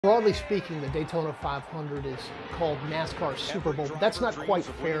Broadly speaking, the Daytona 500 is called NASCAR Super Bowl, but that's not quite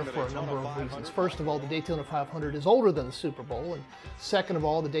fair for a number of reasons. First of all, the Daytona 500 is older than the Super Bowl, and second of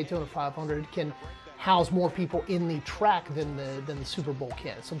all, the Daytona 500 can house more people in the track than the Super Bowl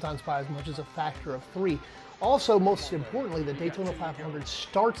can, sometimes by as much as a factor of 3. Also, most importantly, the Daytona 500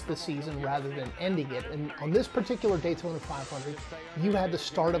 starts the season rather than ending it. And on this particular Daytona 500, you had the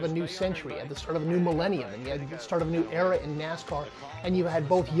start of a new century, you had the start of a new millennium, and you had the start of a new era in NASCAR. And you had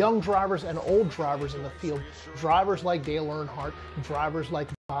both young drivers and old drivers in the field. Drivers like Dale Earnhardt, drivers like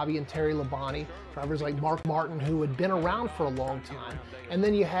Bobby and Terry Labonte, drivers like Mark Martin, who had been around for a long time. And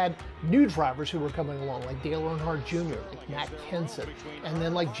then you had new drivers who were coming along, like Dale Earnhardt Jr., like Matt Kenseth, and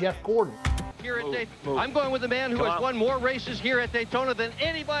then like Jeff Gordon. Here at Daytona, I'm going with the man who has won more races here at Daytona than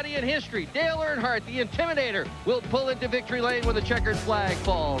anybody in history. Dale Earnhardt, the Intimidator, will pull into victory lane when the checkered flag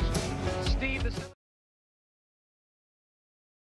falls. Steve,